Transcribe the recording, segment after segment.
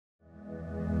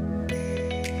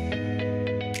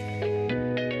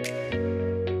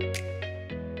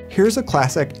Here's a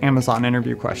classic Amazon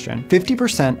interview question.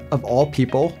 50% of all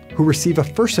people who receive a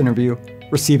first interview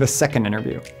receive a second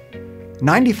interview.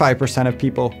 95% of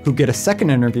people who get a second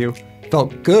interview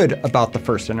felt good about the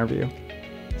first interview.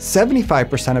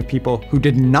 75% of people who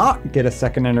did not get a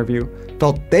second interview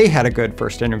felt they had a good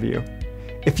first interview.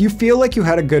 If you feel like you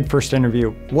had a good first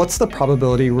interview, what's the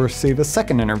probability you receive a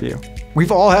second interview?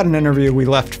 We've all had an interview we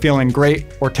left feeling great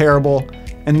or terrible,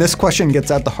 and this question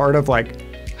gets at the heart of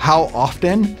how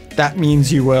often that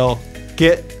means you will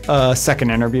get a second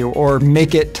interview or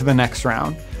make it to the next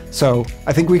round. So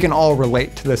I think we can all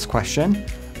relate to this question.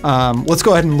 Let's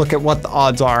go ahead and look at what the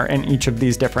odds are in each of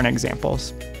these different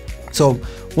examples. So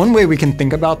one way we can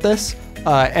think about this,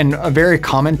 and a very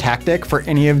common tactic for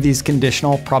any of these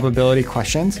conditional probability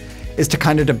questions, is to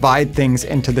kind of divide things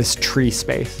into this tree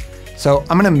space. So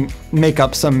I'm going to make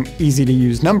up some easy to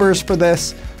use numbers for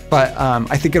this, but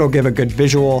I think it'll give a good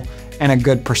visual and a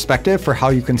good perspective for how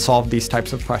you can solve these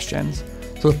types of questions.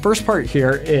 So the first part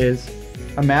here is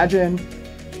imagine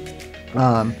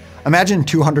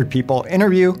 200 people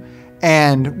interview,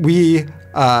 and we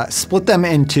split them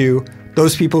into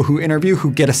those people who interview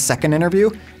who get a second interview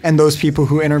and those people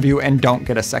who interview and don't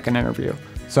get a second interview.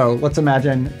 So let's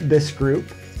imagine this group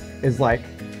is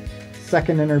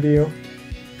second interview,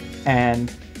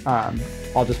 and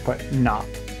I'll just put not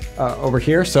over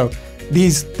here. So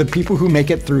the people who make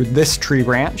it through this tree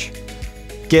branch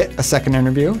get a second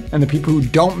interview, and the people who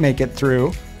don't make it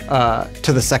through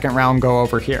to the second round go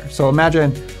over here. So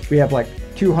imagine we have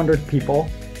 200 people,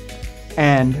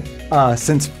 and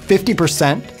since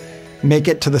 50% make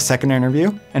it to the second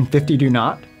interview and 50 do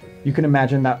not, you can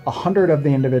imagine that 100 of the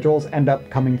individuals end up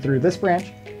coming through this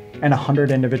branch and 100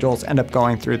 individuals end up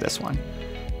going through this one.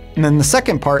 And then the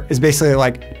second part is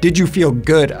basically did you feel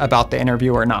good about the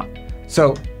interview or not?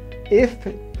 So if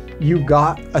you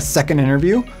got a second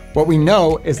interview, what we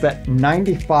know is that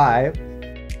 95,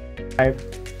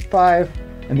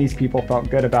 and these people felt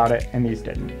good about it and these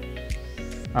didn't.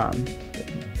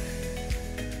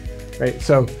 Right,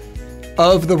 so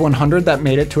of the 100 that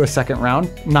made it to a second round,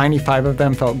 95 of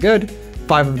them felt good,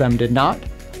 5 of them did not.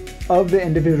 Of the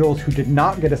individuals who did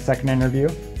not get a second interview,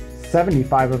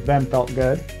 75 of them felt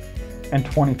good, and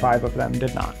 25 of them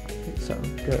did not. So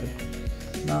good,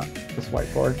 not this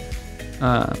whiteboard.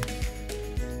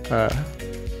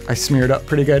 I smeared up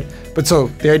pretty good. But so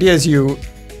the idea is you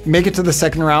make it to the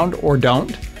second round or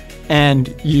don't,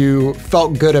 and you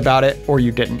felt good about it or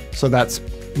you didn't. So that's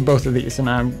both of these, and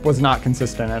I was not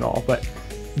consistent at all, but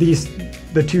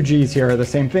the two G's here are the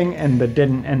same thing, and the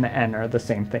didn't and the N are the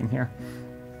same thing here.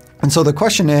 And so the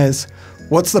question is,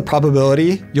 what's the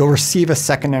probability you'll receive a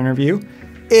second interview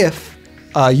if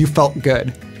you felt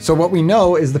good? So what we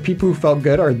know is the people who felt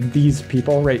good are these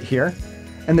people right here,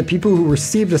 and the people who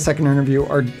received a second interview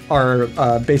are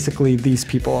basically these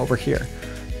people over here.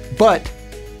 But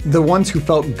the ones who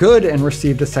felt good and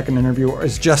received a second interview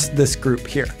is just this group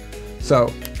here.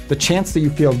 So the chance that you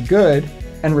feel good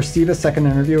and receive a second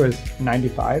interview is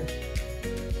 95.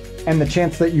 And the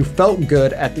chance that you felt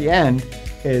good at the end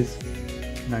is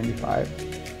 95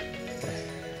 plus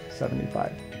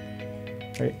 75.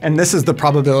 Right? And this is the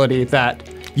probability that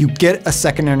you get a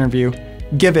second interview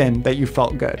given that you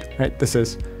felt good. Right? This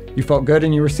is you felt good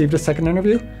and you received a second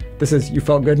interview. This is you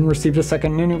felt good and received a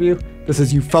second interview. This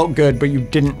is you felt good but you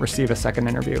didn't receive a second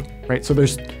interview. Right? So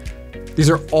these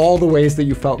are all the ways that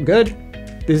you felt good.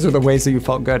 These are the ways that you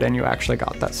felt good and you actually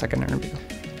got that second interview.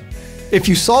 If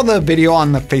you saw the video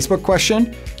on the Facebook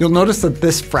question, you'll notice that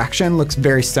this fraction looks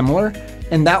very similar.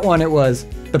 In that one, it was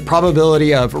the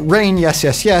probability of rain, yes,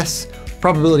 yes, yes,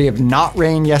 probability of not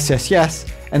rain, yes, yes, yes,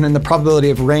 and then the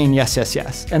probability of rain, yes, yes,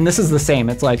 yes. And this is the same.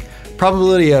 It's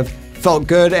probability of felt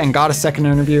good and got a second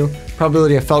interview,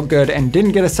 probability of felt good and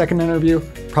didn't get a second interview,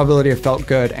 probability of felt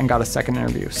good and got a second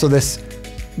interview. So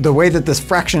the way that this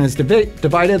fraction is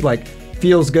divided,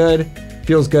 feels good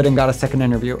and got a second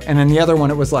interview. And in the other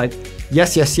one, it was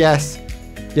yes, yes, yes,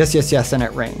 yes, yes, yes, and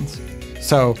it rains.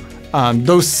 So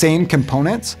those same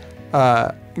components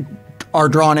are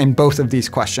drawn in both of these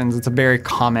questions. It's a very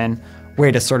common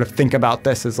way to sort of think about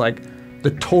this is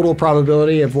the total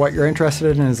probability of what you're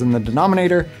interested in is in the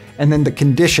denominator, and then the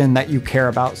condition that you care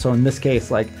about. So in this case,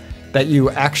 that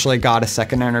you actually got a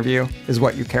second interview is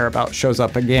what you care about, shows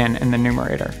up again in the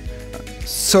numerator.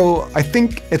 So I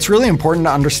think it's really important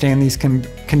to understand these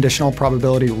conditional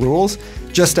probability rules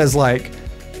just as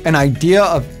an idea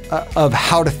of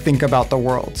how to think about the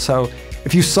world. So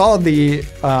if you saw the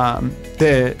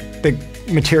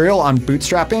material on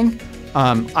bootstrapping,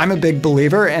 I'm a big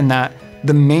believer in that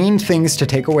the main things to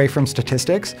take away from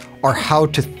statistics are how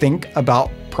to think about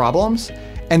problems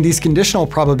And these conditional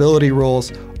probability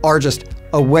rules are just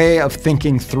a way of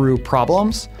thinking through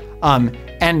problems.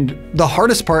 And the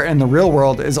hardest part in the real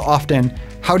world is often,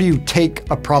 how do you take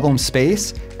a problem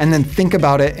space and then think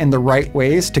about it in the right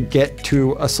ways to get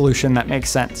to a solution that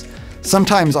makes sense?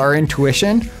 Sometimes our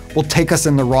intuition will take us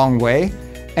in the wrong way,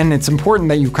 and it's important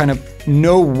that you kind of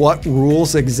know what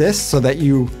rules exist so that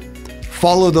you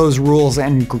follow those rules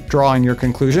and draw in your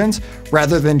conclusions,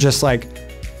 rather than just like,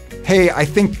 hey, I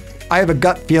think I have a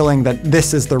gut feeling that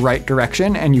this is the right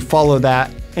direction, and you follow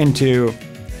that into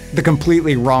the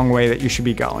completely wrong way that you should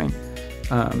be going.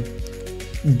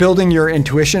 Building your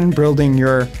intuition, building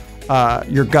your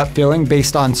gut feeling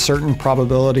based on certain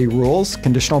probability rules,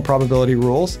 conditional probability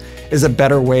rules, is a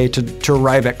better way to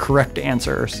arrive at correct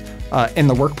answers in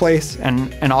the workplace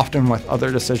and often with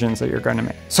other decisions that you're going to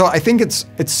make. So I think it's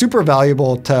super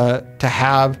valuable to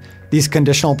have these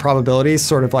conditional probabilities,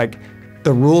 sort of like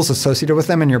the rules associated with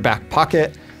them, in your back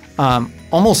pocket.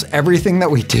 Almost everything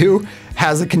that we do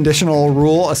has a conditional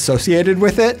rule associated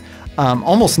with it.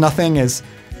 Almost nothing is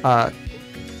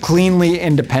cleanly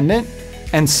independent.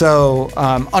 And so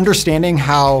understanding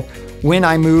how when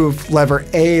I move lever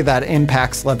A, that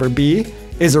impacts lever B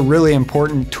is a really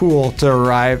important tool to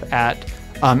arrive at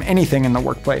anything in the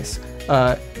workplace.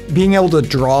 Being able to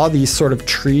draw these sort of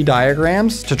tree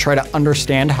diagrams to try to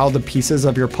understand how the pieces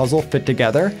of your puzzle fit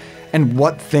together and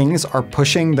what things are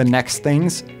pushing the next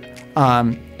things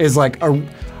is like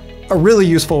a really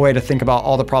useful way to think about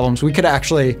all the problems. We could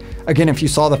actually, again, if you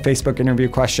saw the Facebook interview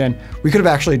question, we could have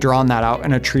actually drawn that out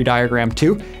in a tree diagram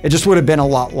too. It just would have been a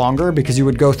lot longer because you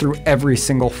would go through every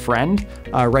single friend,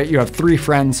 right? You have 3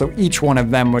 friends, so each one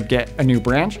of them would get a new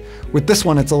branch. With this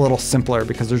one, it's a little simpler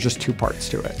because there's just 2 parts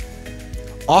to it.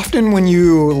 Often when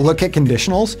you look at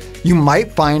conditionals, you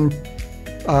might find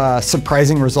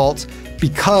surprising results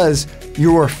because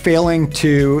you are failing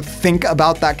to think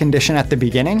about that condition at the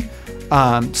beginning.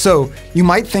 So you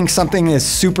might think something is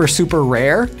super, super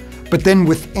rare, but then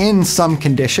within some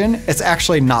condition, it's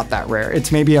actually not that rare.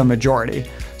 It's maybe a majority.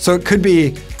 So it could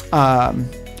be,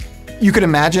 you could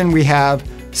imagine we have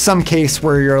some case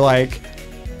where you're like,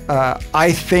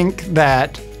 I think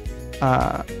that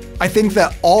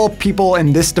all people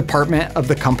in this department of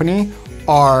the company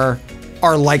are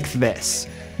like this.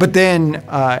 But then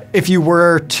if you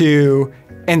were to,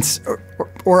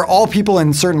 or all people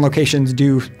in certain locations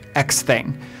do X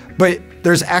thing, but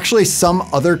there's actually some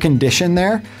other condition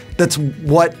there that's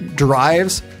what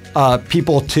drives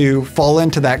people to fall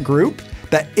into that group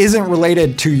that isn't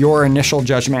related to your initial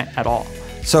judgment at all.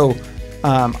 So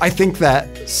I think that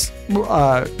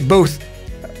both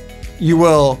you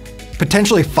will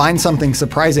potentially find something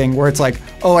surprising where it's like,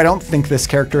 oh, I don't think this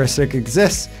characteristic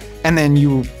exists, and then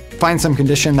you find some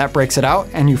condition that breaks it out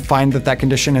and you find that that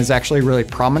condition is actually really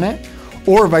prominent,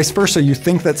 or vice versa, you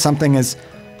think that something is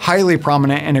highly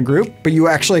prominent in a group, but you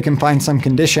actually can find some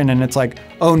condition and it's like,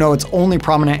 oh no, it's only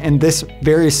prominent in this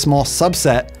very small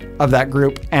subset of that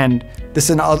group, and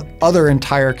this other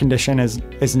entire condition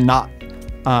is not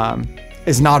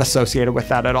associated with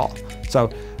that at all.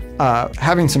 So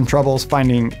having some troubles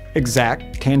finding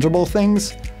exact tangible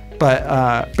things,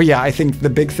 but yeah, I think the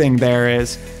big thing there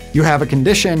is you have a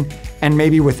condition, and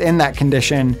maybe within that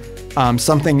condition,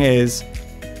 something is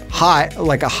high,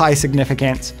 like a high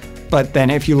significance, but then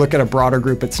if you look at a broader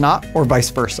group, it's not, or vice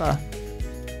versa.